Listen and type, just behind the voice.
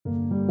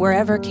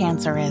Wherever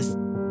cancer is,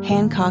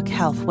 Hancock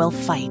Health will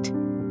fight.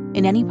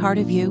 In any part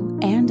of you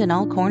and in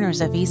all corners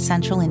of East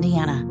Central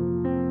Indiana.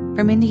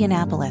 From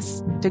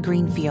Indianapolis to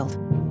Greenfield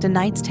to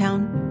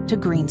Knightstown to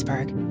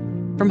Greensburg.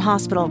 From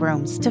hospital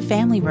rooms to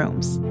family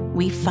rooms,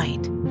 we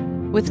fight.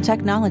 With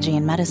technology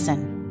and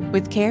medicine,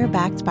 with care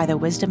backed by the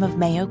wisdom of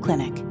Mayo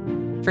Clinic.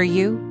 For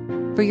you,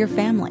 for your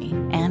family,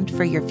 and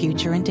for your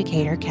future in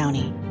Decatur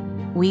County.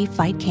 We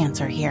fight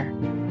cancer here.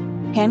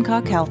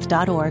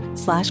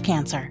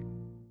 HancockHealth.org/cancer.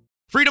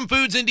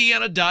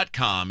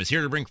 FreedomFoodsIndiana.com is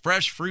here to bring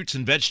fresh fruits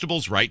and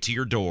vegetables right to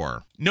your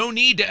door. No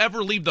need to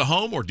ever leave the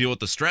home or deal with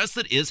the stress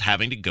that is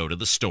having to go to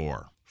the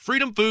store.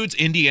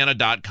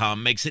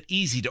 FreedomFoodsIndiana.com makes it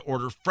easy to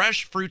order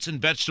fresh fruits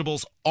and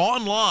vegetables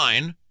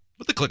online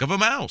with the click of a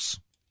mouse.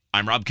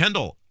 I'm Rob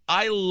Kendall.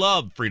 I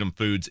love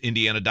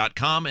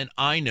FreedomFoodsIndiana.com, and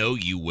I know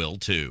you will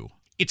too.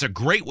 It's a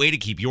great way to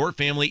keep your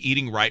family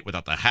eating right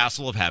without the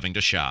hassle of having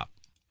to shop.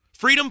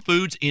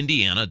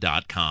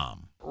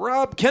 FreedomFoodsIndiana.com.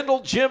 Rob Kendall,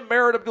 Jim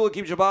Merritt,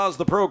 Abdul-Hakim Shabazz.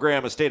 The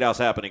program is State House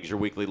Happenings, your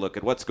weekly look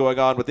at what's going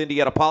on with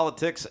Indiana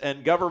politics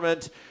and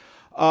government.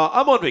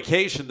 I'm on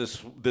vacation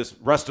this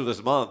rest of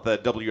this month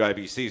at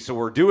WIBC, so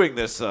we're doing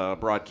this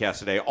broadcast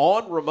today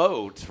on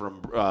remote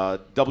from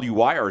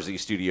WYRZ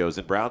studios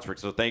in Brownsburg.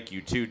 So thank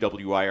you to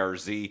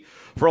WYRZ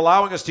for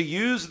allowing us to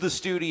use the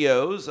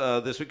studios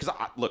this week. Because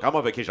look, I'm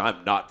on vacation.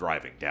 I'm not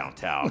driving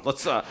downtown.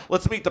 Let's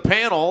meet the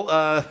panel.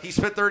 He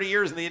spent 30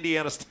 years in the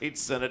Indiana State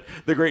Senate.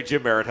 The great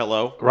Jim Merritt.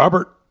 Hello,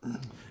 Robert.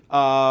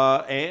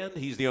 And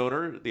he's the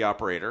owner, the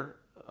operator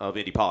of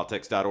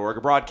IndyPolitics.org,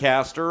 a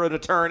broadcaster, an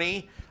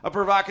attorney, a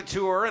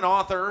provocateur, an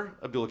author,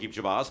 Abdul-Hakim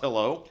Shabazz.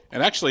 Hello.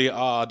 And actually,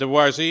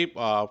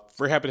 WYRZ,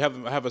 very happy to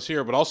have us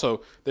here, but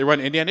also they run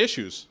Indiana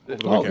Issues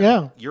over the weekend.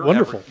 Yeah, You're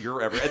wonderful.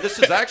 And this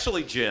is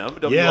actually, Jim,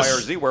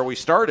 WYRZ, where we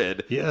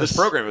started this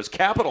program. It was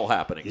Capitol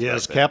Happenings.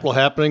 Yes, Capitol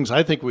Happenings.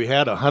 I think we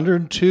had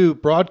 102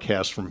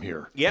 broadcasts from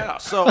here. Yeah,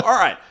 so, all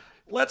right,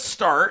 let's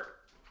start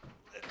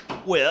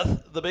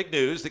with the big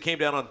news that came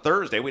down on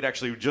Thursday. We'd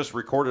actually just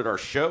recorded our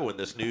show when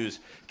this news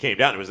came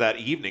down. It was that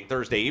evening,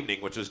 Thursday evening,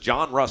 which was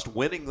John Rust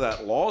winning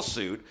that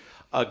lawsuit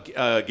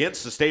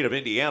against the state of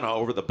Indiana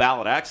over the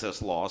ballot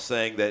access law,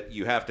 saying that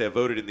you have to have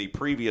voted in the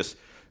previous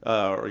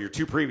or your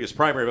two previous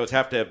primary votes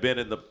have to have been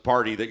in the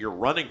party that you're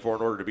running for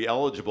in order to be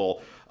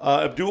eligible.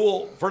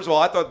 Abdul, first of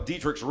all, I thought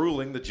Dietrich's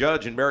ruling, the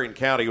judge in Marion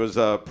County, was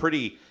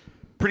pretty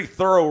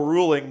thorough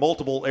ruling,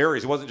 multiple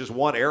areas. It wasn't just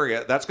one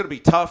area. That's going to be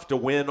tough to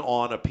win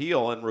on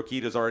appeal, and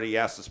Rokita's already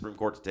asked the Supreme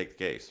Court to take the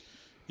case.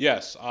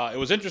 Yes, it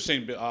was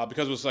interesting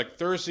because it was like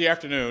Thursday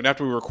afternoon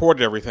after we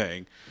recorded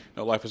everything.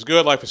 Life is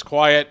good, life is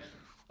quiet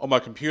on my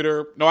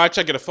computer. No,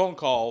 actually I get a phone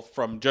call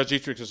from Judge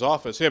Dietrich's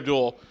office. Hey,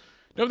 Abdul,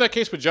 remember that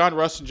case with John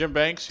Rust and Jim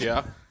Banks?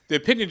 Yeah. The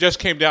opinion just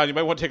came down. You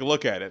might want to take a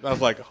look at it. And I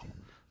was like,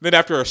 then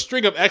after a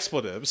string of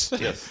expletives,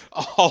 yes,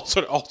 all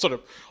sort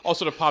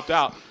of popped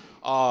out.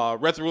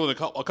 Read the ruling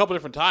a couple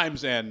different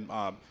times, and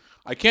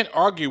I can't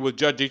argue with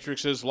Judge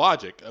Dietrich's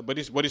logic. But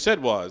what he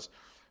said was,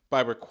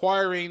 by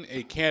requiring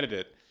a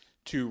candidate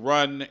to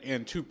run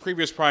in two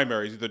previous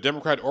primaries, either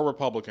Democrat or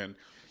Republican,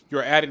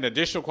 you're adding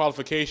additional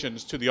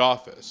qualifications to the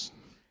office.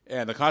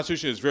 And the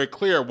Constitution is very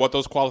clear what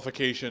those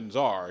qualifications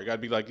are. You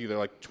got to be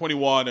either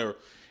 21 or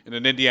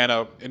an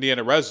Indiana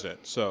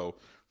resident. So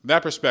from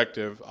that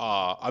perspective,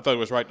 I thought it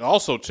was right. And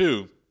also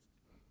too,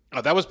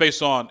 that was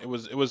based on it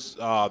was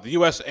the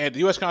U.S. and the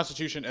U.S.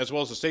 Constitution as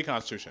well as the state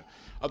Constitution.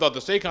 I thought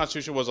the state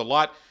Constitution was a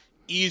lot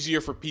easier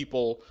for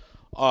people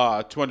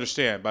to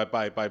understand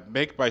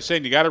by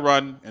saying you got to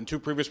run in two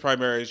previous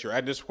primaries. You're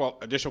adding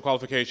additional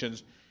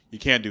qualifications. You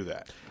can't do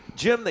that.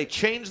 Jim, they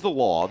changed the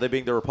law. They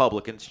being the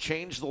Republicans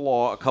changed the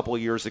law a couple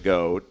of years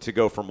ago to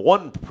go from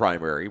one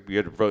primary, we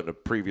had to vote in a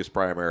previous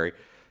primary,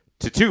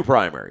 to two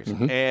primaries.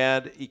 Mm-hmm.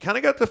 And you kind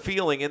of got the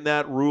feeling in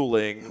that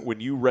ruling, when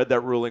you read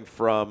that ruling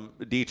from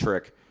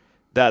Dietrich,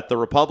 that the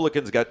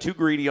Republicans got too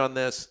greedy on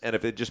this, and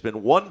if it had just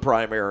been one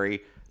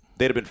primary,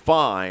 they'd have been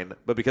fine.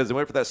 But because they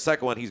went for that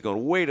second one, he's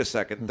going, wait a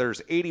second,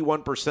 there's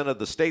 81% of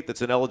the state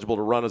that's ineligible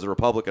to run as a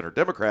Republican or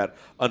Democrat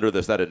under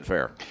this. That isn't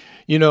fair.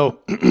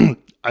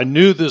 I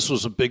knew this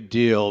was a big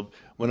deal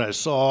when I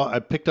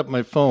picked up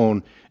my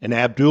phone, and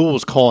Abdul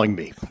was calling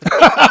me.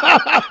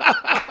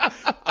 I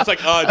was like,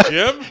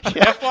 Jim,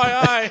 yeah.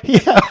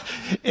 FYI. Yeah.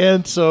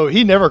 And so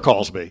he never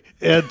calls me.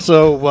 And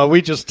so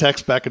we just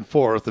text back and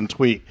forth and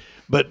tweet.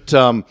 But,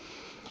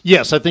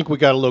 yes, I think we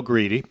got a little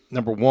greedy,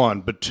 number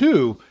one. But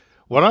two,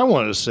 what I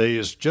want to say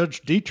is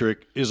Judge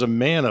Dietrich is a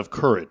man of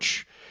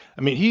courage.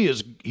 I mean, he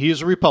is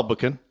a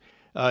Republican.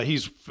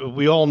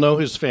 We all know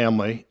his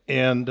family.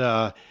 And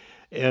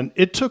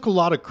it took a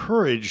lot of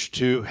courage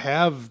to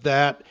have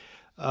that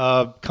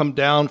come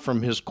down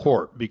from his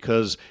court,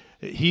 because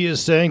he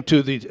is saying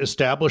to the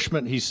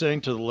establishment, he's saying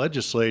to the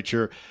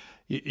legislature,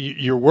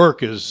 your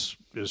work is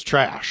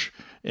trash.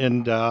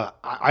 And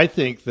I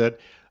think that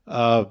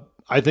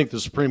the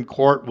Supreme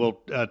Court will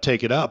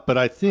take it up, but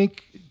I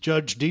think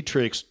Judge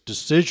Dietrich's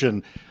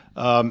decision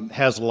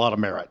has a lot of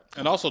merit.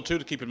 And also, too,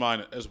 to keep in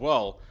mind as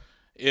well,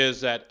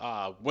 is that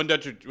when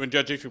Judge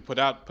Dietrich put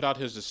out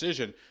his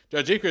decision,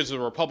 Judge Dietrich is a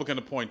Republican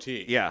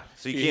appointee. Yeah,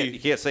 so you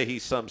can't say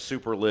he's some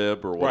super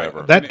lib or whatever.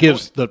 Right. That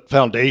gives the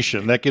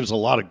foundation. That gives a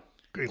lot of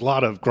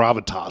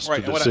gravitas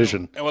to the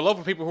decision. And I love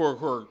for people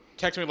who are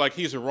texting me like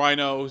he's a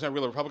rhino, who's not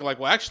really a Republican. Like,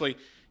 well, actually,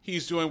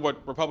 he's doing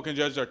what Republican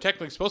judges are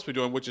technically supposed to be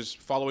doing, which is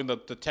following the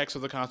text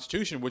of the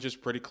Constitution, which is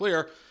pretty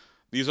clear.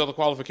 These are the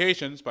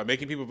qualifications. By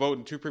making people vote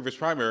in 2 previous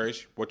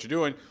primaries, what you're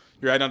doing,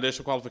 you're adding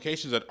additional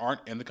qualifications that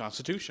aren't in the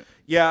Constitution.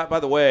 Yeah, by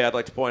the way, I'd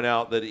like to point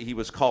out that he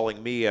was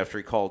calling me after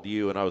he called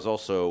you, and I was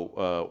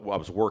also I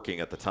was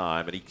working at the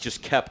time, and he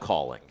just kept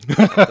calling.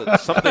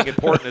 Something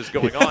important is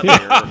going on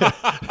here.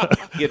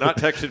 He had not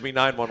texted me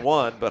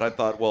 911, but I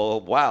thought, well,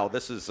 wow,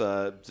 this is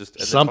just...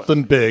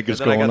 Something big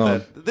is going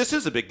on. This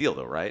is a big deal,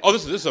 though, right? Oh,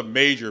 this is a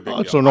major big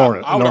deal. It's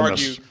enormous. I would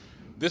argue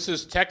this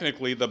is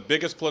technically the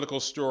biggest political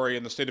story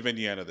in the state of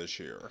Indiana this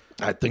year.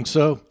 I think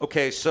so.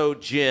 Okay, so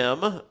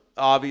Jim,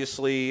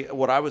 obviously,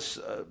 what I was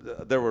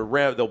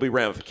there'll be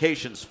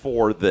ramifications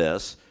for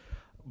this,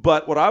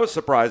 but what I was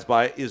surprised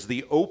by is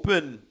the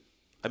open.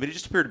 I mean, it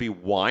just appeared to be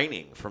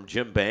whining from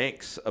Jim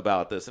Banks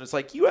about this, and it's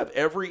like you have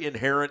every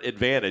inherent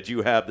advantage.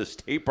 You have the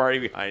state party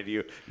behind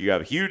you. You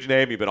have a huge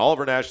name. You've been all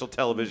over national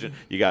television.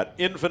 You got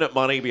infinite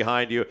money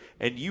behind you,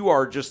 and you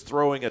are just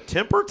throwing a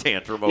temper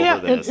tantrum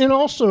over this. And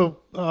also.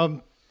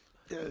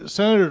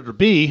 Senator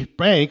B.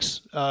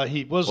 Banks,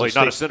 he was. Well, he's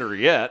not a senator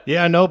yet.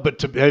 Yeah, I know,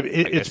 but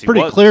it's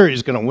pretty clear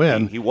he's going to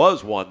win. He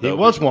was one, though. He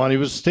was one. He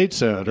was a state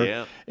senator.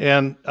 Yeah.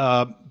 And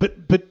but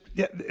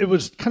it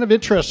was kind of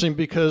interesting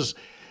because,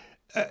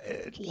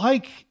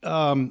 like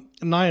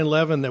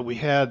 9/11, that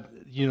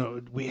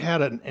we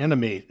had an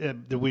enemy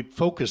that we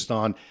focused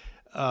on,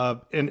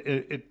 and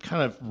it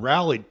kind of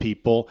rallied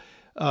people.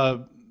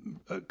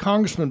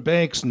 Congressman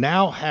Banks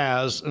now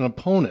has an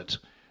opponent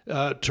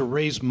to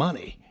raise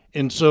money.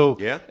 And so,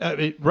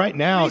 right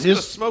now, he's going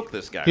to smoke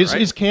this guy.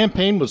 His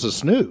campaign was a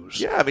snooze.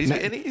 Yeah, I mean,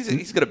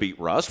 he's going to beat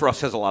Russ. Russ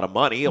has a lot of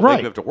money. He'll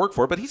maybe have to work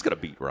for it, but he's going to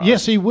beat Russ.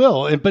 Yes, he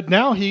will. But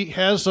now he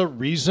has a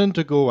reason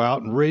to go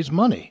out and raise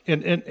money.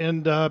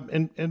 And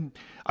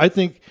I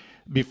think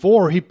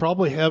before he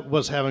probably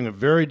was having a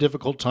very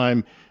difficult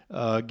time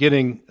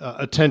getting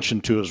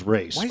attention to his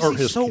race. Why is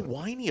he so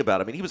whiny about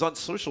it? I mean, he was on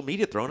social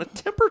media throwing a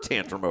temper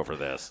tantrum over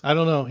this. I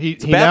don't know. He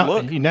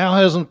now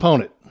has an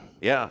opponent.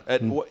 Yeah.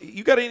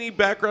 You got any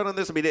background on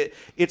this? I mean,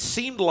 it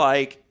seemed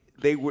like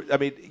they were. I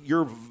mean,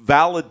 you're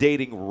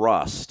validating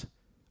Rust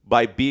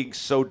by being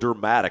so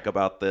dramatic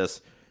about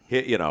this.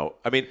 I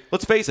mean,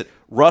 let's face it.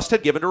 Rust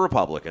had given to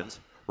Republicans.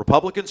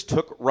 Republicans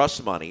took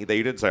Rust's money.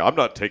 They didn't say, I'm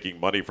not taking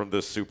money from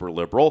this super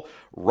liberal.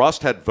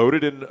 Rust had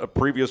voted in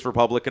previous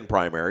Republican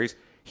primaries.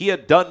 He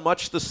had done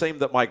much the same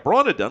that Mike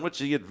Braun had done, which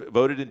he had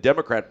voted in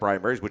Democrat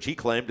primaries, which he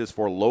claimed is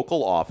for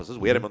local offices.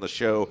 We had him on the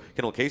show,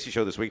 Kendall Casey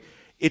show this week.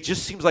 It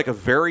just seems like a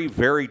very,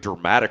 very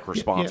dramatic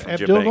response from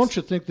Jim Banks. Don't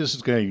you think this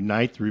is going to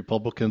unite the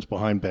Republicans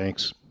behind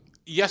Banks?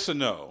 Yes and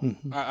no.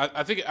 Mm-hmm.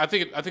 I think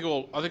it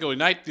will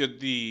unite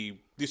the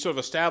sort of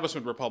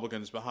establishment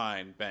Republicans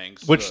behind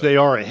Banks, which they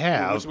already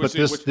have. But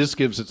this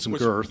gives it some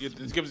girth.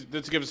 This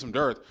gives it some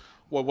girth.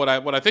 What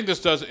I think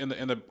this does in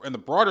the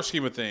broader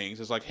scheme of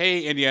things is like,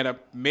 hey, Indiana,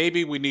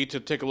 maybe we need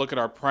to take a look at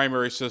our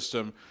primary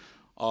system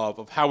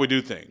of how we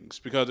do things,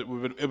 because it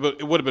would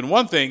have been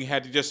one thing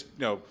had you just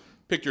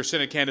picked your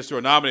Senate candidates through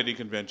a nominating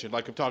convention,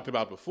 like I've talked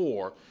about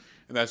before,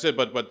 and that's it.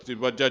 But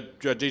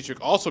Judge Dietrich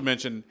also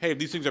mentioned, hey,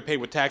 these things are paid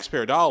with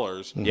taxpayer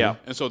dollars. Yeah.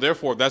 And so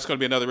therefore, that's going to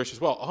be another issue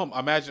as well.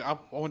 I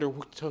wonder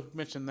who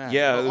mentioned that.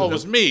 Yeah. Oh, it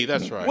was me.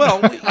 That's right.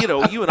 Well,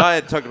 you and I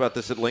had talked about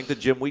this at length,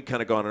 and Jim, we'd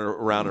kind of gone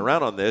around and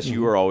around on this.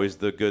 You were always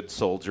the good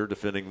soldier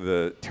defending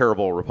the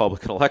terrible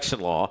Republican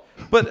election law.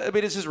 But, I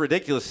mean, it's just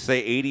ridiculous to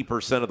say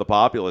 80% of the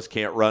populace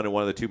can't run in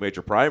one of the 2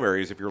 major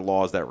primaries if your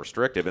law is that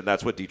restrictive, and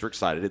that's what Dietrich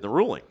cited in the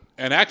ruling.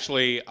 And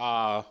actually,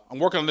 I'm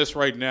working on this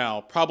right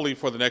now, probably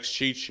for the next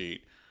cheat sheet.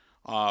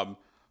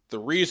 The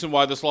reason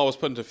why this law was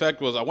put into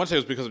effect was, I want to say it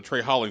was because of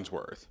Trey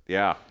Hollingsworth.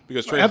 Yeah.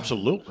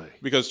 Absolutely.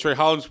 Because Trey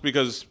Hollingsworth,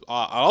 because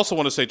I also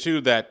want to say,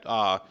 too, that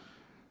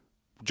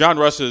John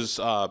Russ's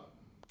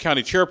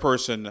county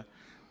chairperson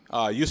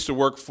used to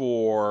work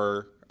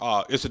for,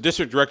 is the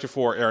district director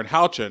for Aaron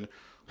Houchin,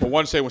 but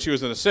one say when she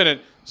was in the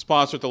Senate,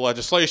 sponsored the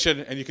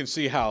legislation, and you can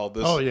see how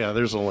this. Oh yeah,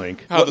 there's a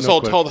link. How this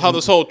whole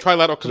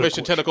Trilateral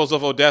Commission Tentacles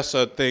of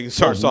Odessa thing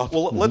starts off.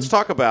 Well, let's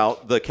talk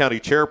about the county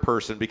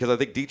chairperson, because I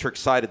think Dietrich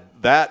cited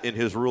that in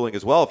his ruling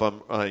as well. If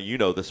I'm,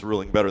 this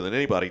ruling better than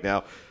anybody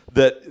now,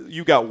 that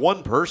you got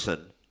one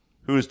person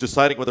who is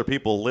deciding whether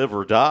people live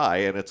or die,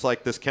 and it's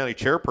like this county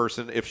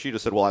chairperson. If she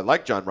just said, "Well, I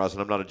like John Russ,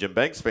 and I'm not a Jim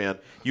Banks fan,"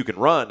 you can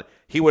run.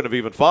 He wouldn't have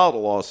even filed a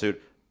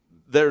lawsuit.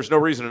 There's no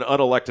reason an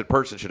unelected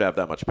person should have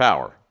that much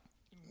power.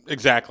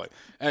 Exactly.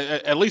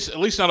 At least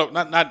not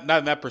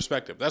in that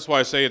perspective. That's why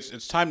I say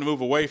it's time to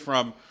move away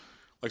from,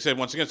 like I said,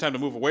 once again, it's time to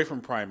move away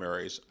from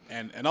primaries,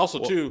 and also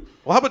too.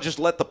 Well, how about just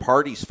let the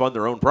parties fund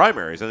their own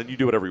primaries, and then you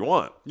do whatever you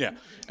want? Yeah,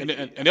 and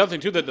the other thing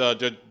too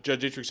that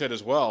Judge Dietrich said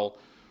as well,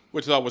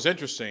 which I thought was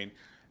interesting,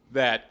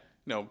 that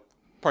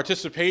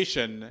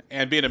participation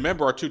and being a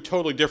member are two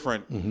totally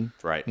different,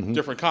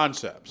 different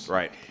concepts.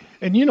 Right.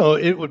 And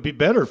it would be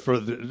better for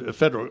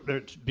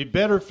it'd be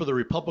better for the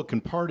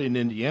Republican Party in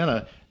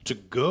Indiana to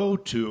go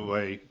to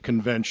a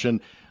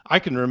convention. I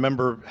can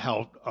remember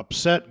how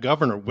upset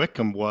Governor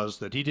Wickham was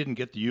that he didn't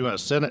get the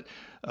U.S. Senate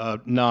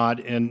nod,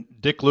 and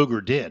Dick Lugar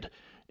did.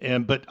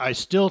 But I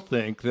still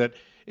think that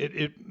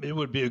it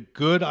would be a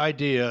good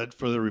idea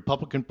for the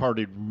Republican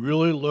Party to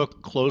really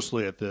look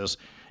closely at this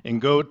and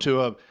go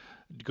to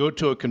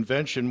a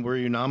convention where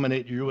you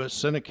nominate your U.S.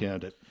 Senate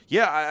candidate.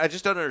 Yeah, I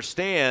just don't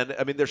understand.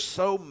 I mean, they're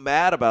so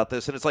mad about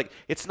this, and it's like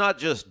it's not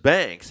just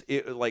banks.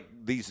 Like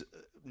these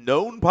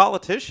known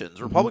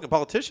politicians, Republican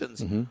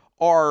politicians,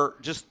 are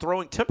just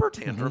throwing temper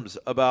tantrums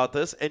about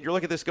this, and you're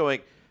looking at this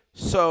going,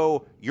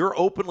 so you're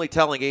openly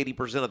telling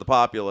 80% of the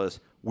populace,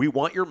 we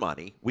want your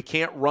money. We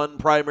can't run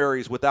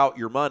primaries without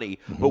your money,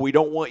 but we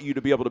don't want you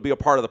to be able to be a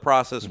part of the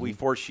process. We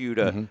force you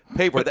to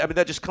pay for it. I mean,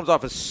 that just comes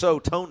off as so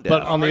tone deaf.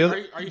 But on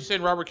the Are you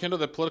saying, Robert Kendall,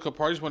 that political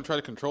parties want to try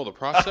to control the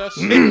process?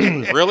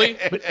 Really?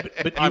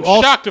 but I'm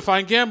you shocked to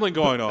find gambling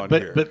going on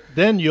here. But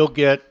then you'll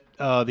get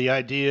the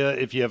idea,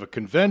 if you have a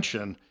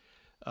convention,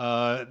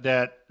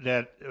 that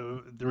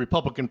the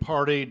Republican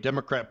Party,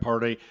 Democrat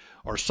Party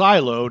are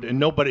siloed and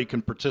nobody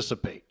can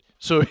participate.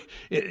 So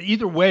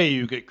either way,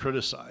 you get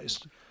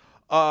criticized.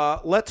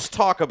 Let's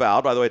talk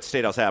about, by the way, it's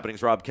State House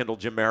Happenings, Rob Kendall,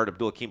 Jim Merritt,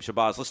 Abdul Hakim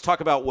Shabazz. Let's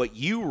talk about what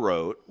you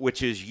wrote,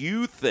 which is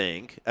you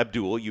think,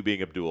 Abdul, you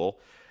being Abdul,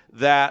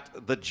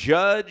 that the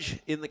judge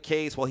in the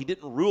case, while he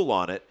didn't rule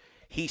on it,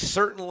 he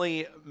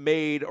certainly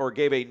made or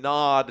gave a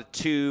nod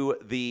to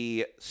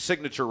the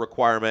signature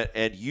requirement,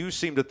 and you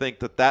seem to think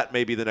that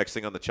may be the next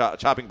thing on the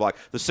chopping block.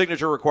 The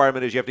signature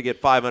requirement is you have to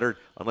get 500,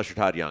 unless you're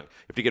Todd Young, you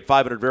have to get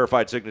 500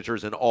 verified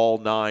signatures in all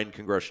 9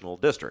 congressional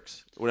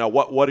districts. Now,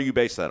 what do you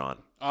base that on?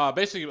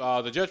 Basically,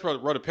 the judge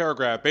wrote a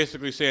paragraph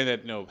basically saying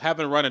that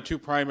having run in 2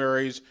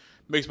 primaries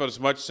makes about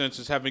as much sense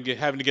as having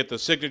to get the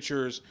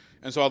signatures,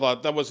 and so I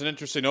thought that was an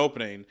interesting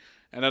opening.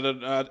 And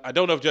I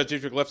don't know if Judge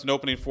Dietrich left an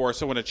opening for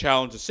someone to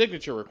challenge the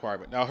signature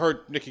requirement. Now, I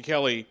heard Nikki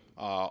Kelly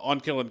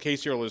on Killing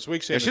Casey earlier this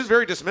week saying she's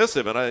very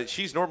dismissive, and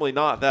she's normally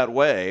not that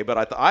way.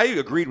 But I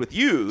agreed with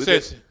you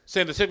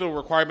saying the signature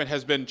requirement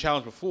has been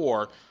challenged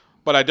before,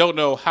 but I don't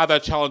know how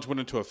that challenge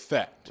went into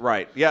effect.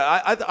 Right?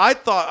 Yeah, I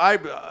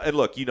thought and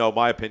look,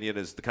 my opinion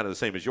is kind of the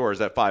same as yours.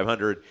 That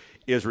 500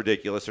 is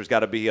ridiculous. There's got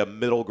to be a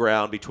middle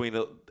ground between,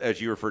 as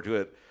you refer to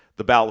it,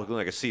 the ballot looking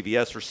like a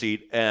CVS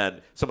receipt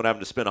and someone having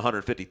to spend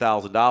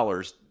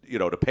 $150,000,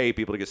 to pay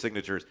people to get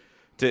signatures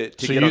to get on the ballot.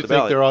 So you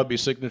think there ought to be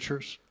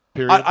signatures?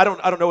 Period. I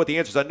don't know what the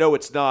answer is. I know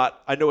it's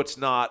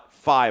not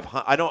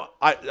 500.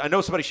 I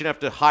know somebody should have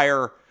to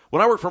hire.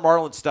 When I worked for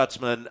Marlon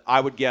Stutzman, I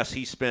would guess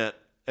he spent,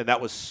 and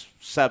that was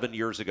 7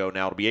 years ago.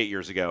 Now it'll be 8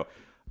 years ago.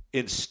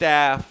 In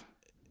staffing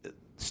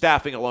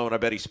alone, I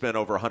bet he spent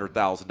over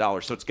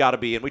 $100,000. So it's got to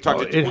be. And we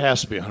talked. It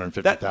has to be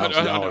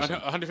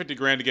 $150,000.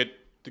 $150,000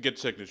 to get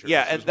signatures.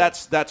 Yeah, and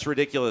that's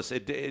ridiculous.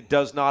 It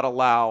does not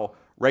allow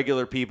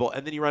regular people.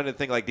 And then you run into a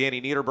thing like Danny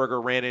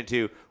Niederberger ran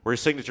into, where his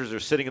signatures are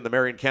sitting in the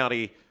Marion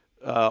County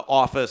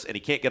office, and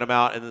he can't get them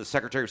out. And then the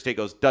Secretary of State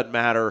goes, doesn't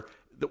matter.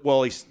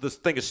 Well, this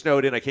thing is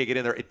snowed in. I can't get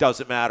in there. It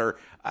doesn't matter.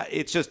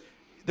 It's just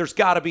there's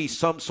got to be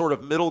some sort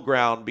of middle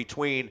ground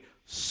between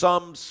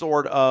some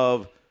sort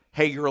of,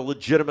 hey, you're a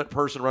legitimate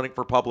person running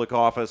for public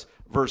office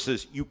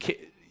versus you can't,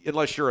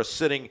 unless you're a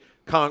sitting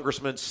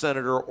congressman,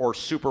 senator, or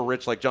super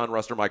rich like John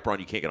Rust or Mike Braun,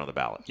 you can't get on the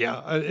ballot. Yeah,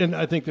 and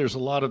I think there's a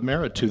lot of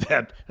merit to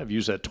that. I've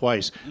used that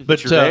twice.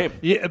 But your name.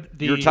 Yeah,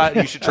 you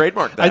should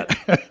trademark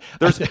that.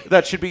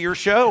 That should be your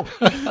show.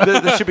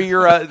 That should be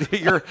your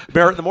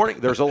Merit in the Morning.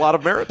 There's a lot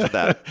of merit to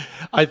that.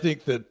 I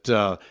think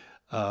that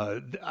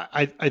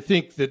I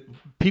think that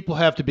people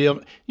have to be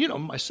able.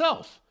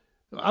 Myself,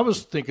 I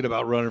was thinking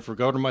about running for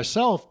governor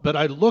myself, but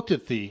I looked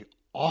at the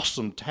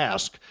awesome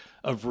task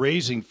of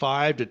raising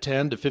 $5 to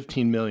 $10 to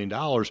 $15 million,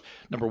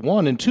 number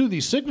one, and two,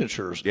 these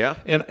signatures. Yeah.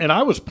 And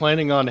I was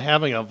planning on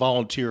having a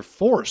volunteer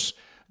force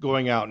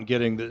going out and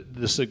getting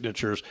the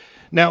signatures.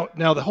 Now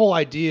the whole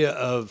idea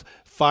of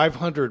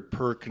 500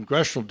 per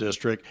congressional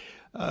district,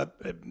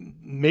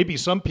 maybe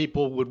some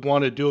people would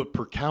want to do it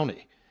per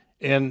county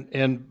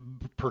and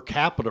per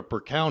capita per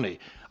county.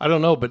 I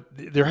don't know, but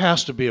there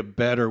has to be a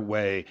better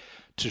way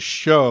to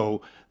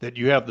show that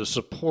you have the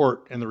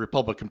support in the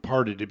Republican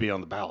Party to be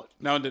on the ballot.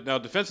 Now,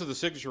 defense of the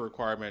signature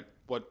requirement,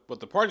 what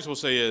the parties will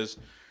say is,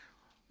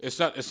 it's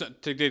not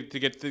to get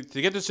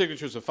the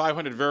signatures of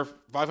 500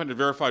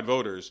 verified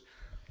voters.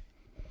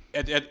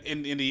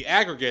 In the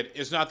aggregate,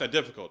 is not that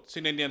difficult. See,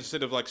 in Indiana,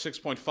 instead of like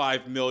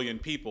 6.5 million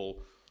people,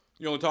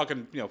 you're only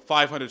talking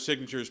 500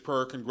 signatures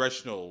per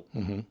congressional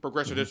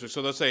district.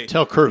 So they'll say,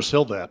 tell Curtis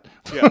Hill that.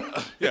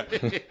 Yeah.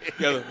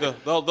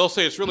 They'll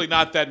say it's really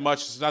not that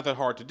much. It's not that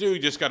hard to do. You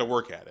just got to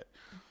work at it.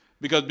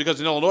 Because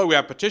in Illinois we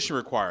have petition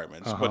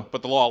requirements,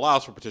 but the law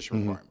allows for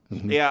petition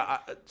requirements. Yeah.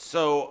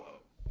 So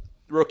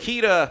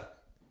Rokita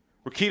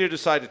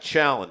decided to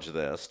challenge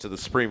this to the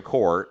Supreme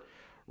Court.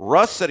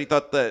 Russ said he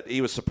thought that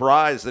he was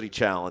surprised that he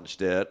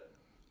challenged it.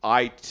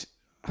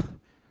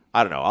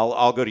 I don't know.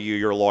 I'll go to you.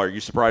 You're a lawyer. You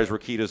surprised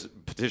Rokita's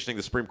petitioning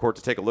the Supreme Court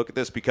to take a look at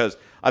this? Because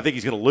I think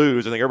he's going to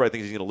lose. I think everybody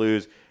thinks he's going to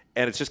lose.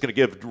 And it's just going to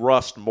give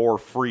Rust more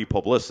free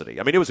publicity.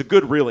 I mean, it was a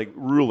good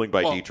ruling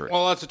by Dietrich.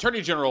 Well, as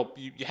Attorney General,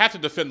 you have to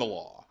defend the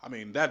law. I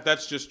mean,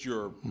 that's just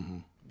your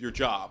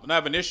job. And I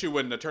have an issue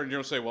when the Attorney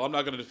General say, well, I'm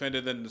not going to defend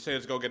it, then say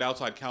it's go get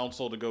outside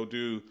counsel to go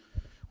do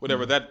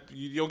whatever. That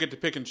you don't get to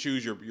pick and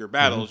choose your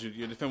battles.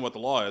 You defend what the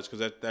law is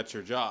because that's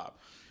your job.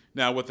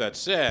 Now, with that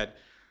said,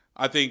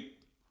 I think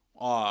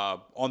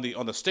on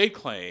the state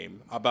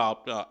claim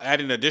about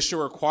adding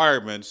additional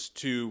requirements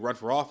to run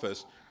for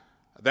office,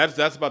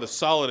 that's about as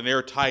solid and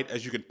airtight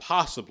as you can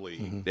possibly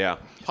get.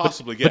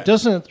 But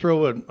doesn't it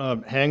throw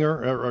a hanger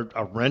or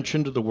a wrench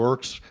into the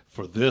works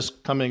for this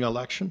coming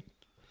election?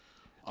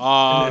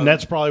 And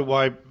that's probably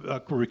why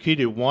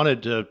Rokita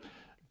wanted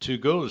to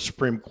go to the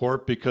Supreme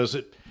Court, because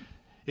it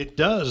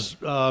does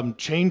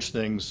change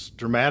things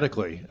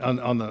dramatically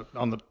on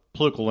the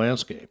political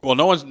landscape. Well,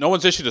 no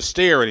one's issued a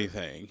stay or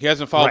anything. He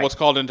hasn't filed what's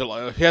called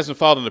he hasn't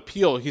filed an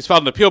appeal. He's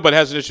filed an appeal, but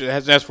hasn't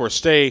asked for a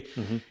stay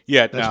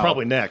yet. That's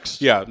probably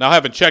next. Yeah. Now I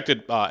haven't checked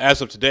it as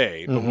of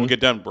today, but when we get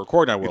done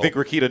recording, I will. You think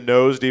Rokita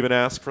knows to even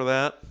ask for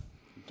that?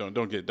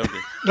 Don't get.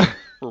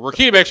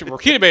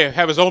 Rokita may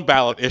have his own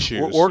ballot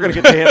issues. We're going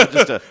to get to him in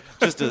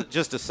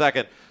just a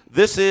second.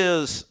 This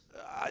is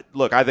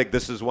look. I think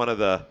this is one of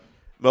the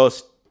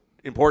most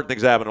important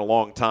things that happened in a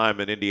long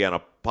time in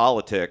Indiana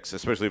politics,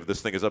 especially if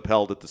this thing is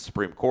upheld at the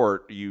Supreme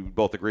Court. You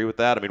both agree with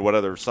that? I mean, what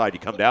other side you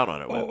come down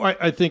on it with? Well,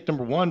 I think,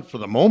 number one, for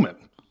the moment,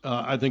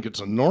 I think it's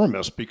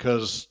enormous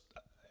because,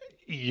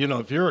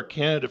 if you're a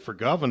candidate for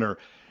governor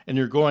and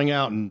you're going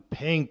out and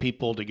paying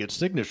people to get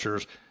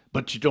signatures,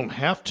 but you don't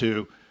have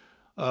to,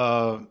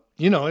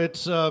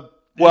 it's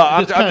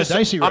it's kind of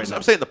dicey right now.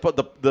 I'm saying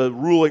the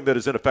ruling that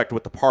is in effect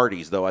with the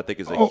parties, though, I think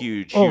is a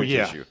huge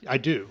issue. I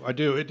do.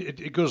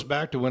 It goes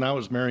back to when I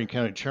was Marion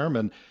County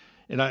chairman,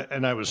 and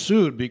I was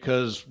sued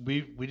because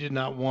we did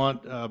not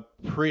want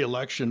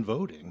pre-election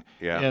voting,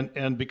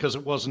 and because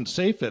it wasn't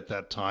safe at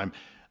that time,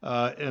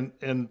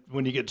 and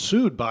when you get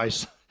sued by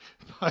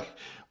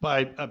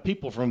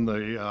people from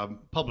the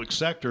public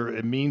sector,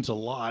 it means a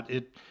lot.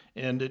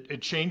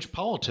 It changed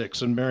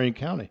politics in Marion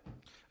County.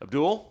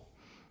 Abdul?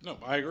 No,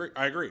 I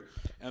agree.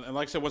 And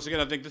like I said, once again,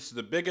 I think this is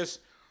the biggest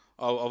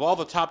of all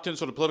the top 10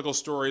 sort of political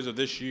stories of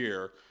this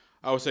year.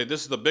 I would say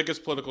this is the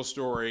biggest political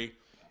story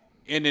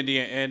in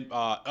Indiana and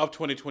of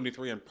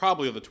 2023 and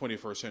probably of the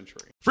 21st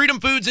century.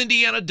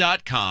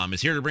 FreedomFoodsIndiana.com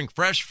is here to bring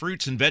fresh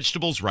fruits and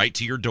vegetables right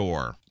to your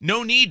door.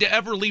 No need to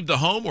ever leave the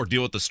home or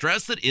deal with the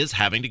stress that is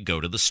having to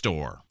go to the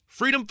store.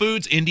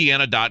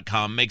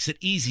 FreedomFoodsIndiana.com makes it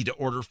easy to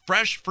order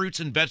fresh fruits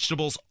and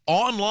vegetables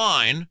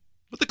online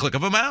with the click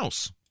of a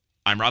mouse.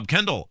 I'm Rob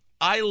Kendall.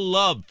 I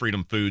love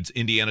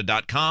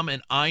FreedomFoodsIndiana.com,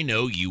 and I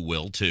know you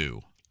will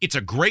too. It's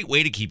a great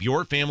way to keep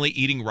your family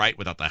eating right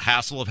without the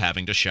hassle of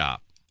having to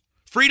shop.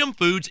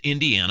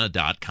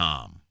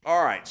 FreedomFoodsIndiana.com.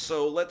 All right,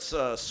 so let's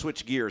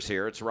switch gears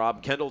here. It's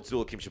Rob Kendall, it's Abdul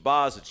Hakim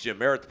Shabazz, it's Jim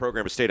Merritt. The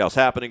program is State House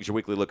Happenings, your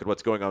weekly look at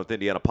what's going on with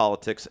Indiana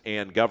politics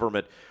and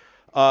government.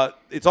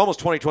 It's almost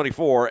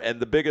 2024,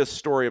 and the biggest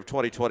story of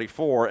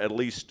 2024, at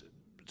least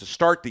to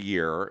start the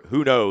year,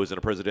 who knows in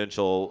a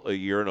presidential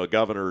year and a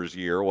governor's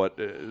year what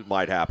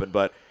might happen,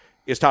 but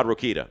is Todd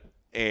Rokita.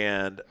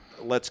 And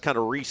let's kind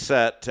of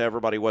reset to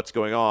everybody what's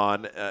going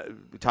on.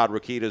 Todd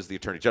Rokita is the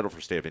Attorney General for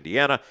the state of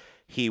Indiana.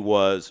 He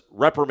was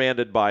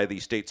reprimanded by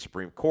the state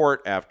Supreme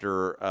Court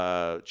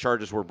after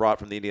charges were brought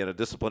from the Indiana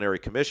Disciplinary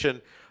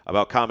Commission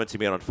about comments he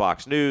made on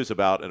Fox News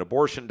about an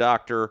abortion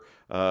doctor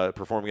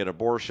performing an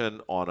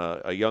abortion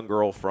on a young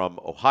girl from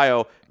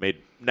Ohio.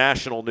 Made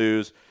national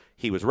news.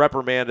 He was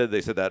reprimanded.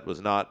 They said that was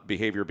not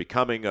behavior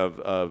becoming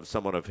of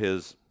someone of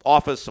his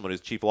office, someone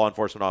who's chief law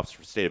enforcement officer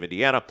for the state of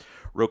Indiana.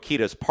 Rokita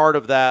is part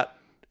of that,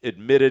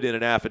 admitted in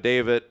an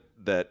affidavit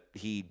that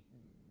he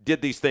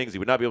did these things. He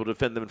would not be able to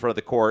defend them in front of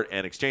the court, and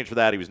in exchange for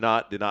that, he did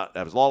not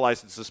have his law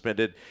license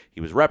suspended.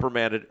 He was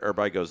reprimanded.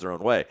 Everybody goes their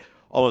own way.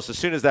 Almost as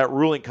soon as that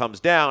ruling comes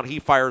down, he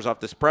fires off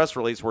this press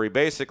release where he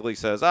basically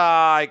says,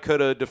 I could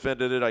have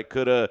defended it. I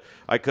could have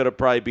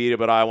probably beat it,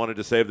 but I wanted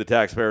to save the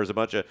taxpayers a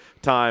bunch of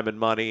time and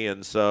money,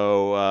 and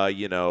so,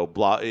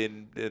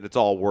 and it's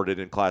all worded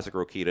in classic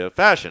Rokita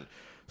fashion.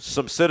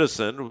 Some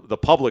citizen, the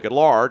public at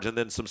large, and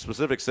then some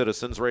specific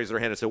citizens raise their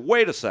hand and say,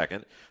 wait a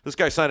second, this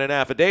guy signed an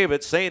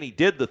affidavit saying he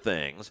did the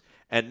things,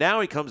 and now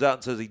he comes out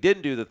and says he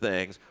didn't do the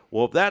things.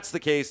 Well, if that's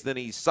the case, then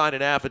he signed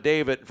an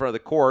affidavit in front of the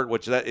court,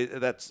 which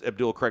that's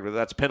Abdul, correct,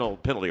 that's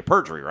penalty of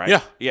perjury, right?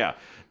 Yeah.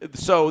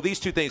 So these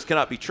two things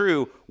cannot be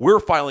true. We're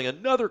filing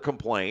another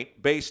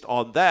complaint based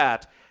on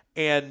that,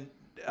 and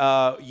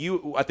I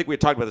think we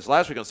had talked about this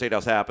last week on State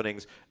House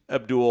Happenings,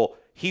 Abdul.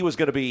 He being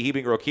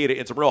Rokita,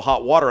 in some real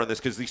hot water on this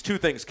because these two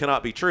things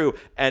cannot be true.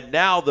 And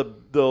now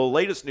the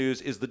latest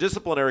news is the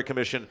Disciplinary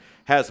Commission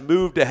has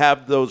moved to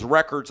have those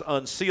records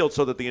unsealed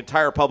so that the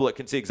entire public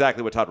can see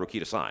exactly what Todd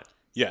Rokita signed.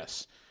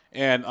 Yes.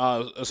 And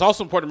it's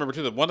also important to remember,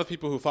 too, that one of the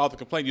people who filed the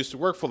complaint used to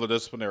work for the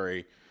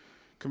Disciplinary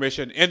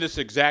Commission in this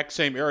exact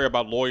same area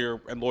about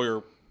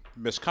lawyer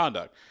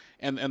misconduct.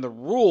 And the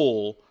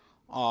rule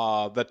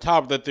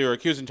that they're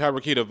accusing Todd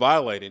Rokita of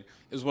violating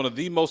is one of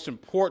the most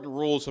important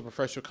rules of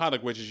professional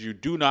conduct, which is you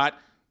do not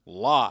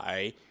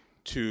lie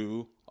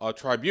to a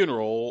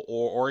tribunal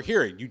or a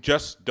hearing. You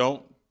just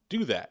don't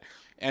do that.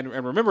 And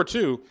remember,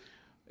 too,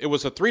 it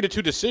was a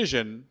 3-2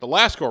 decision the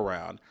last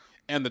go-around,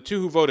 and the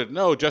two who voted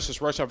no, Justice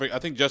Rush, I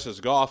think Justice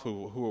Goff,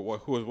 who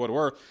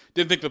were,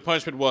 didn't think the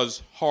punishment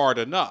was hard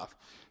enough.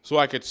 So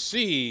I could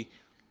see,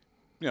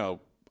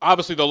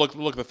 obviously they'll look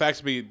at the facts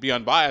to be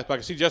unbiased, but I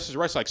can see Justice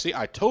Rush like, see,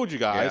 I told you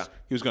guys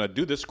he was going to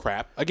do this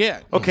crap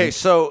again. Okay,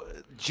 so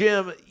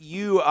Jim,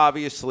 you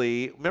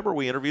obviously remember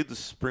we interviewed the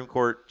Supreme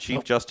Court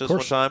Chief Justice one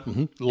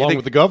time, along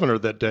with the governor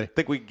that day.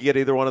 Think we could get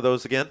either one of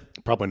those again?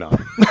 Probably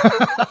not.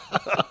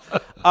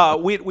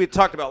 We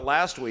talked about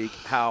last week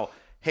how,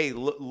 hey,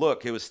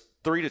 look, it was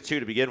 3-2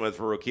 to begin with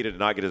for Rokita to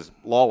not get his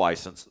law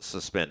license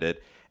suspended,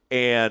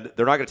 and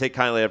they're not going to take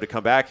kindly to have to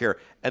come back here.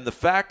 And the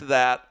fact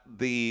that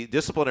the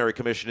disciplinary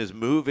commission is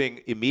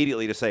moving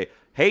immediately to say,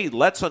 hey,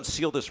 let's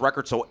unseal this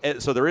record so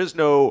there is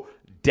no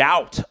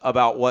doubt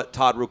about what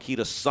Todd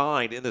Rokita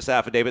signed in this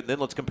affidavit, and then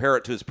let's compare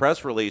it to his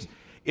press release.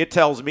 It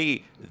tells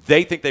me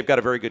they think they've got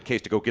a very good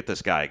case to go get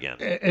this guy again.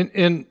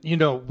 And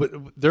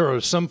there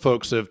are some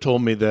folks that have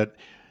told me that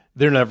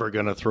they're never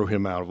going to throw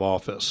him out of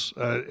office.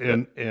 What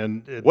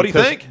do you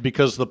think?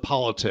 Because the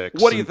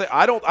politics. What do you think?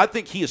 I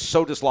think he is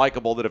so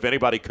dislikable that if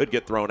anybody could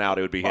get thrown out,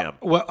 it would be him.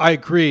 Well, I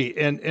agree.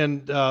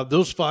 And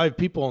those 5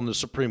 people on the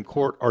Supreme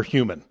Court are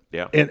human.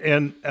 Yeah.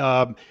 And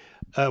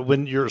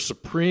when your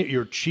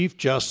Chief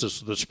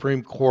Justice of the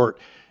Supreme Court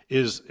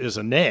is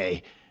a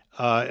nay,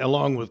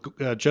 along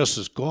with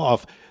Justice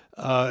Goff,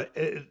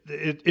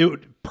 it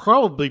would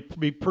probably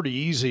be pretty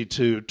easy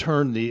to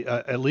turn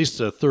at least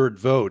a third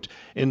vote.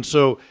 And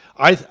so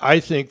I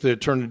think the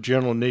Attorney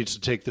General needs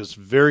to take this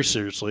very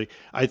seriously.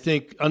 I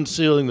think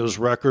unsealing those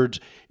records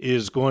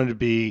is going to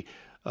be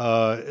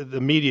the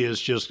media is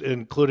just,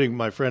 including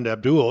my friend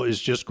Abdul, is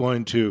just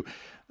going to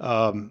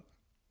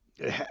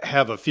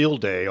have a field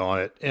day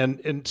on it.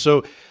 And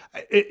so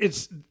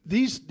it's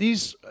these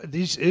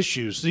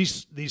issues,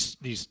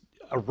 these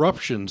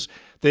eruptions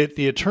that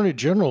the Attorney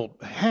General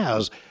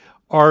has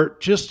are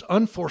just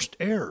unforced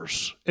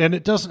errors. And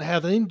it doesn't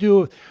have anything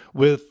to do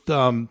with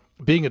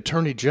being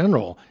Attorney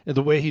General and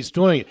the way he's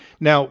doing it.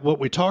 Now, what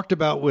we talked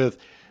about with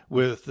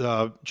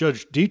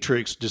Judge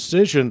Dietrich's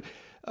decision,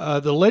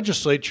 the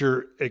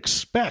legislature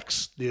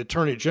expects the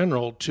Attorney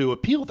General to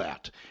appeal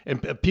that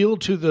and appeal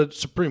to the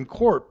Supreme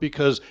Court,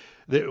 because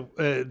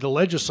the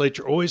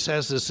legislature always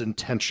has this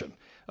intention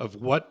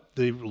of what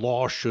the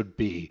law should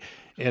be.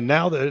 And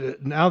now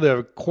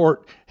the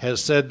court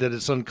has said that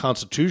it's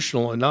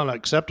unconstitutional and not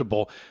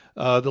acceptable.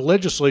 The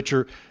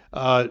legislature,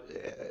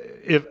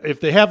 if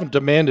they haven't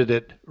demanded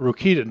it,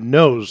 Rokita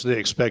knows they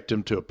expect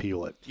him to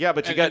appeal it. Yeah,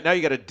 but you got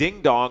a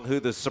ding dong who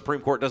the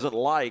Supreme Court doesn't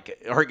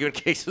like arguing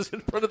cases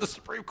in front of the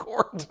Supreme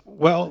Court.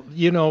 Well,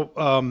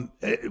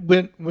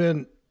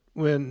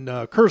 when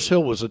Curtis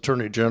Hill was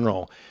Attorney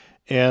General,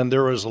 and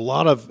there was a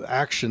lot of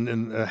action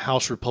in the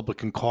House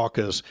Republican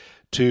caucus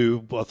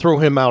to throw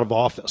him out of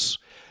office.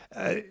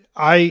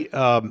 I,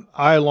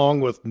 along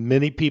with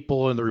many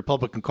people in the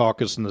Republican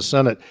caucus in the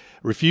Senate,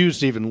 refused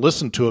to even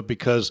listen to it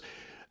because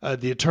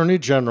the Attorney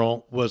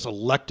General was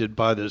elected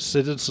by the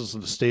citizens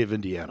of the state of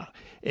Indiana.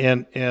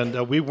 And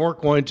we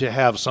weren't going to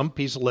have some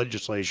piece of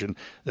legislation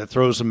that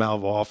throws him out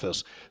of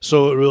office.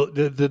 So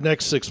the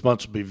next 6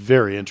 months will be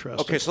very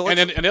interesting. Okay, so and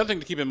the other thing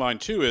to keep in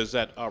mind, too, is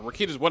that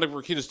one of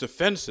Rokita's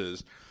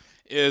defenses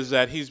is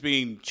that he's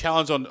being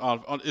challenged on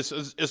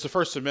the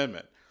First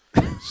Amendment.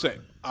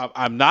 Saying,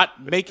 I'm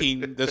not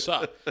making this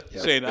up.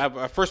 Saying, I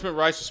have First Amendment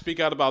rights to speak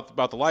out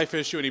about the life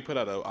issue, and he put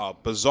out a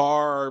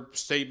bizarre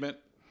statement,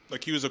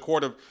 accused the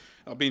court of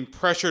being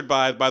pressured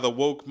by the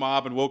woke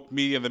mob and woke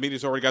media, and the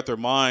media's already got their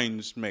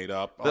minds made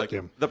up.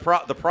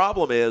 The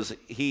problem is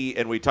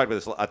and we talked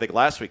about this, I think,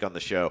 last week on the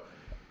show.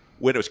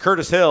 When it was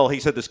Curtis Hill, he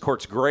said this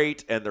court's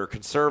great and they're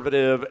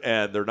conservative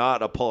and they're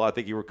not I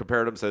think you were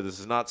comparing them, said this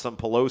is not some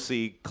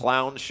Pelosi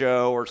clown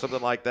show or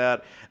something like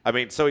that. I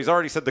mean, so he's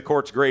already said the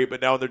court's great, but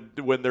now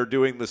when they're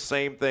doing the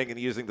same thing and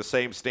using the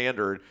same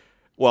standard,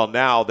 well,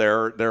 now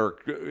they're now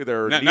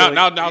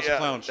it's a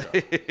clown show.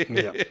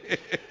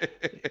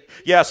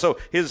 Yeah. So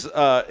his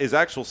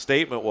actual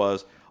statement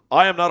was,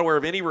 I am not aware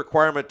of any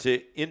requirement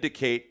to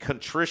indicate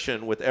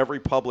contrition with every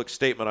public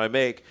statement I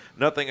make.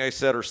 Nothing I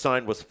said or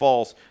signed was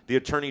false. The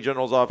Attorney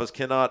General's office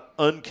cannot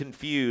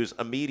unconfuse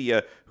a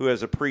media who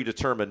has a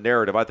predetermined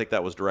narrative. I think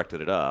that was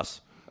directed at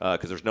us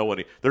because there's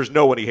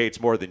no one he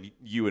hates more than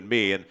you and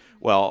me. And,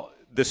 well,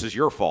 this is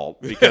your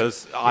fault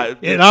because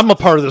and I'm a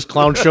part of this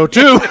clown show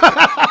too.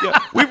 Yeah,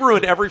 we've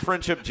ruined every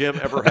friendship Jim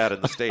ever had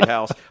in the State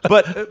House.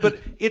 But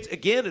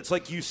it's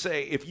like you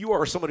say, if you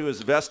are someone who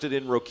is vested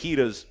in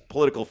Rokita's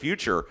political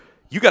future,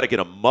 you got to get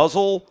a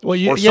muzzle. Well,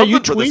 you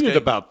tweeted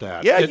about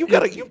that. Yeah, you've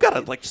got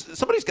to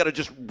somebody's got to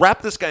just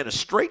wrap this guy in a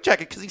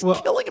straitjacket because he's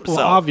killing himself.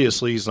 Well,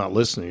 obviously he's not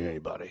listening to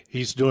anybody.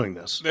 He's doing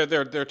this.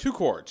 There are two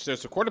courts.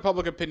 There's the court of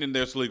public opinion.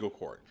 There's the legal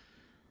court.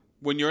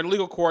 When you're in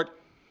legal court,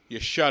 you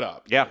shut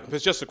up. Yeah. If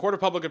it's just a court of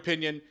public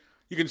opinion,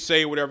 you can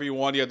say whatever you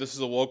want. Yeah, this is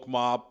a woke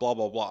mob, blah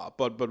blah blah.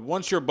 But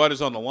once your butt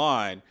is on the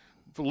line,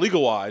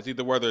 legal wise,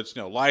 either whether it's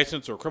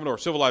license or criminal or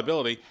civil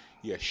liability,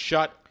 you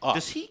shut up.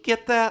 Does he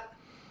get that?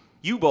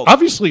 You both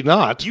Obviously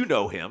not. You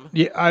know him.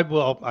 Yeah,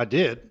 I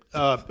did.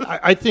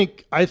 I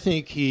think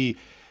he.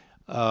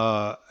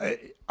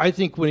 I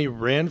think when he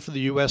ran for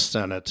the U.S.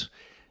 Senate,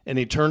 and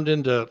he turned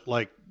into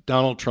like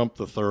Donald Trump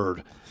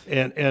III,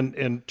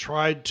 and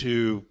tried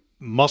to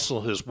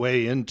muscle his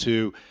way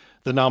into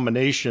the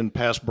nomination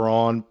past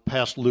Braun,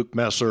 past Luke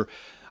Messer,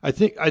 I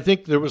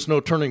think there was no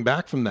turning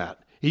back from that.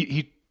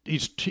 He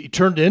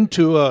turned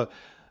into a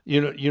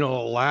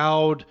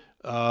loud,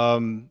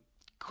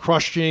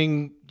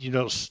 crushing,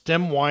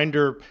 stem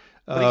winder.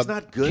 But he's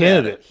not good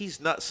candidate. at it. He's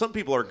not. Some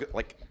people are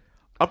like,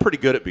 I'm pretty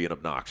good at being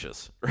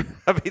obnoxious.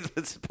 I mean,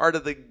 it's part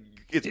of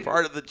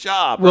the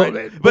job, Well,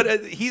 right?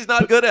 But he's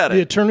not good at The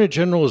it. Attorney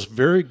General is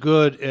very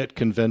good at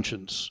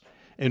conventions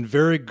and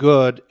very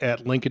good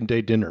at Lincoln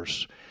Day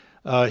dinners.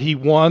 He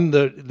won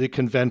the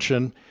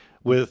convention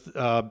with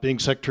being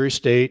Secretary of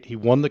State. He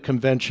won the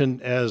convention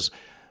as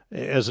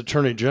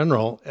Attorney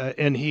General,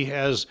 and he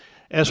has,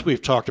 as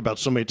we've talked about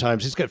so many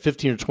times, he's got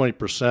 15 or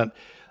 20%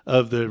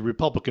 of the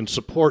Republican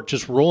support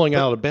just rolling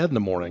out of bed in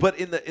the morning. But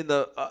in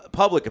the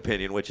public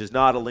opinion, which is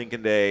not a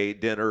Lincoln Day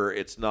dinner,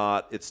 it's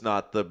not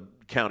the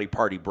county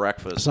party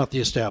breakfast. It's not the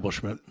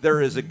establishment.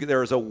 There is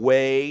a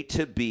way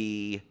to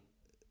be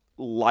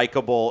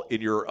likable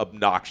in your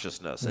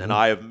obnoxiousness, and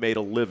I have made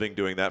a living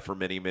doing that for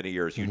many, many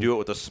years. You do it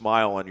with a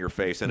smile on your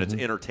face, and it's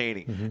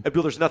entertaining. And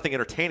there's nothing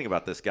entertaining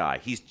about this guy.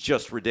 He's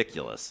just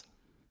ridiculous.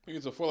 I think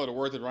it's a four-letter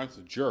word that rhymes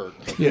with jerk.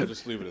 Yeah. I'll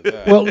just leave it at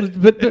that. Well,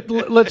 but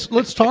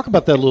let's talk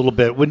about that a little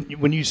bit.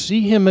 When you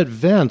see him at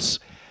events,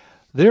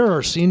 there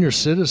are senior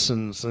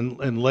citizens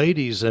and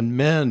ladies and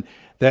men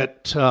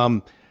that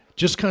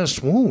just kind of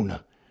swoon,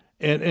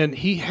 and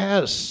he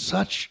has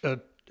such a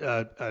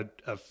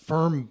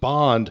firm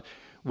bond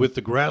with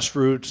the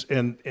grassroots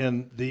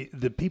and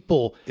the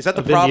people. Is that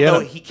the of problem,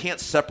 Indiana. though? He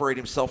can't separate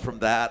himself from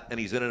that, and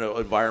he's in an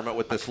environment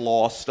with this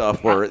law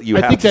stuff where you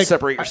I have think to that-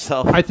 separate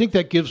yourself. I think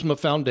that gives him a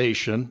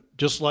foundation,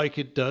 just like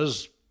it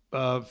does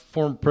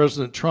former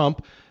President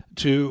Trump,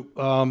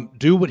 to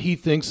do what he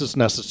thinks is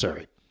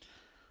necessary.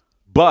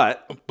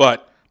 but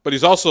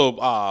he's also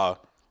I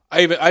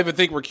even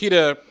think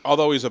Rokita,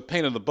 although he's a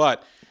pain in the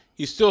butt,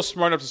 he's still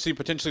smart enough to see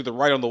potentially the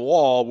writing on the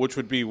wall, which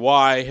would be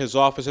why his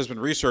office has been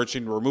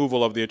researching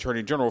removal of the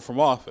Attorney General from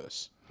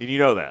office. and you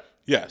know that.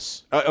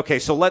 Yes. Okay,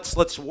 so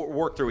let's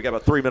work through. We got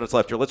about 3 minutes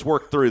left here. Let's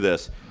work through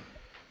this.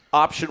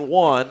 Option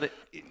one,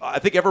 I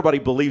think everybody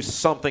believes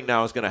something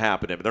now is going to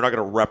happen to him. They're not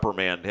going to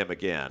reprimand him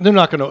again. They're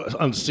not going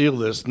to unseal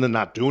this and then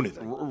not do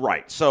anything.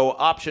 Right. So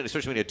option,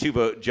 especially when you had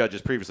two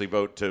judges previously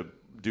vote to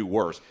do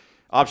worse.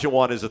 Option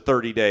one is a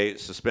 30-day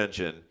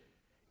suspension.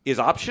 Is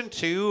option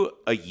two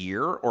a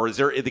year, or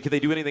can they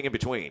do anything in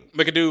between?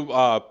 They can do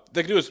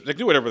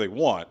whatever they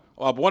want.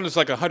 One is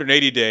like a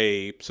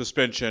 180-day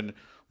suspension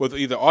with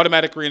either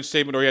automatic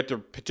reinstatement or you have to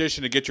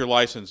petition to get your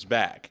license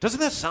back. Look, doesn't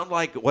that sound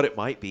like what it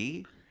might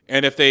be?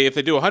 And if they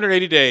do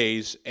 180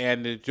 days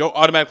and you don't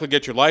automatically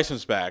get your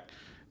license back,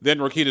 then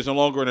Rokita is no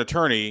longer an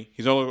attorney.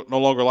 He's no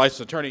longer a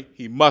licensed attorney.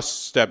 He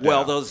must step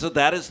down. Well, so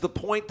that is the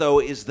point, though,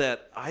 is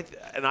that I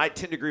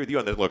tend to agree with you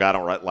on this. Look, I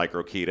don't like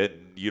Rokita,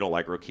 and you don't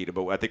like Rokita,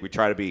 but I think we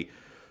try to be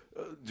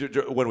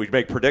when we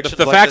make predictions.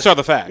 The like facts this, are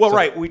the facts. Well,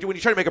 right. When you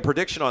try to make a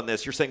prediction on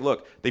this, you're saying,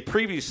 look, they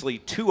previously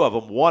two of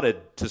them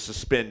wanted to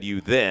suspend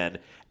you then.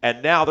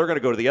 And now they're going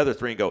to go to the other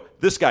three and go,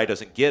 this guy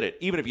doesn't get it.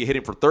 Even if you hit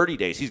him for 30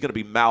 days, he's going to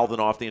be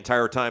mouthing off the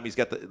entire time. He's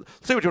got let's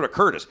say what you want to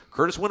Curtis.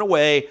 Curtis went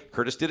away.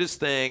 Curtis did his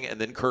thing,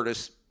 and then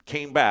Curtis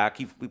came back.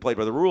 He played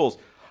by the rules.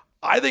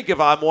 I think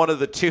if I'm one of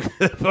the two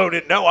that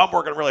voted no, I'm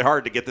working really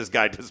hard to get this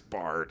guy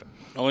disbarred.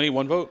 Only need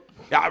one vote.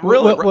 Yeah,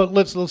 really. Well,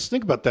 let's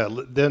think about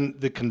that. Then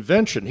the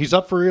convention, he's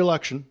up for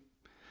re-election.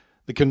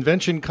 The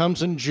convention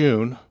comes in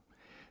June.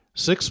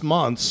 6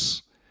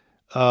 months.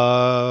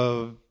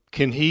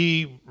 Can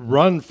he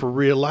run for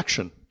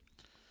re-election?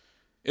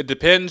 It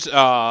depends.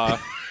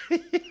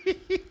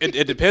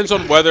 It depends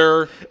on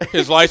whether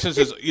his license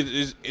is.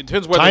 It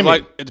depends whether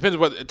Timing. it depends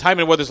what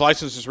timing whether his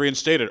license is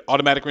reinstated.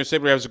 Automatic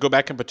reinstatement, he has to go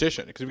back and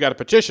petition because if you've got a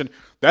petition,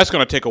 that's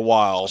going to take a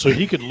while. So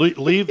he could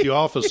leave the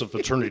office of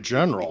Attorney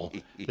General.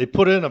 They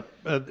put in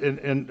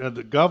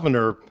the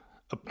governor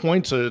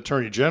appoints an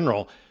Attorney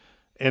General,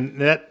 and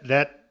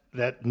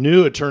that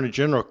new Attorney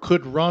General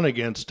could run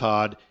against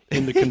Todd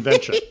in the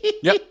convention.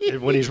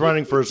 Yep. When he's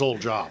running for his old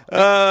job.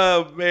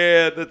 Oh,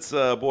 man. That's,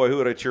 boy, who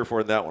would I cheer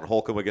for in that one?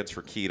 Holcomb against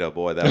Rokita.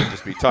 Boy, that would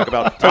just be talk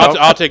about.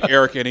 I'll take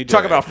Eric any day.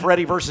 Talk about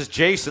Freddie versus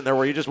Jason there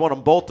where you just want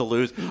them both to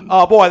lose.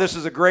 Boy, this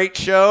is a great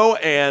show.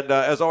 And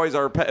as always,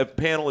 our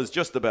panel is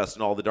just the best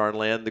in all the darn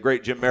land. The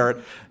great Jim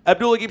Merritt.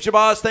 Abdul-Hakim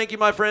Shabazz, thank you,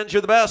 my friends.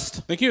 You're the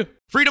best. Thank you.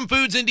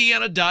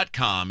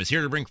 FreedomFoodsIndiana.com is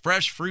here to bring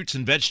fresh fruits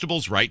and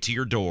vegetables right to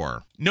your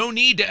door. No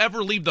need to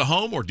ever leave the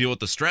home or deal with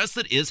the stress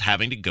that is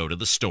having to go to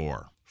the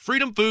store.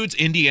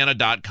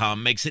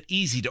 FreedomFoodsIndiana.com makes it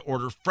easy to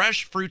order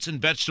fresh fruits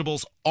and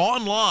vegetables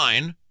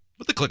online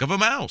with the click of a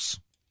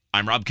mouse.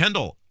 I'm Rob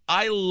Kendall.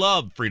 I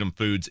love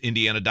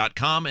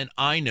freedomfoodsindiana.com, and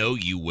I know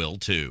you will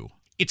too.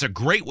 It's a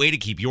great way to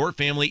keep your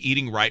family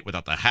eating right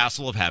without the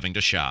hassle of having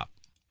to shop.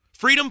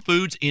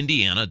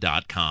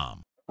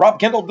 freedomfoodsindiana.com. Rob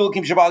Kendall, Abdul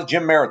Hakim Shabazz,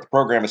 Jim Merritt. The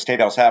program is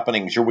State House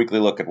Happenings, your weekly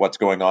look at what's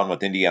going on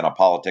with Indiana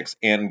politics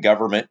and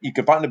government. You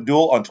can find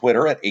Abdul on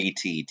Twitter at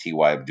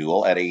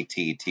ATTYAbdul, at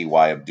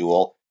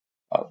ATTYAbdul.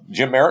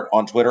 Jim Merritt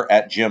on Twitter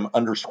at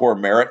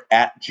Jim_Merritt,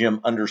 at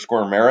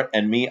Jim_Merritt.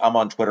 And me, I'm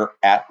on Twitter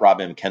at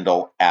Rob M.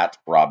 Kendall, at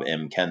Rob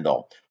M.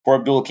 Kendall. For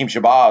Abdul Hakim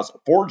Shabazz,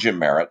 for Jim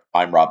Merritt,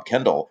 I'm Rob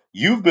Kendall.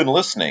 You've been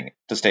listening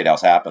to State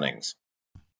House Happenings.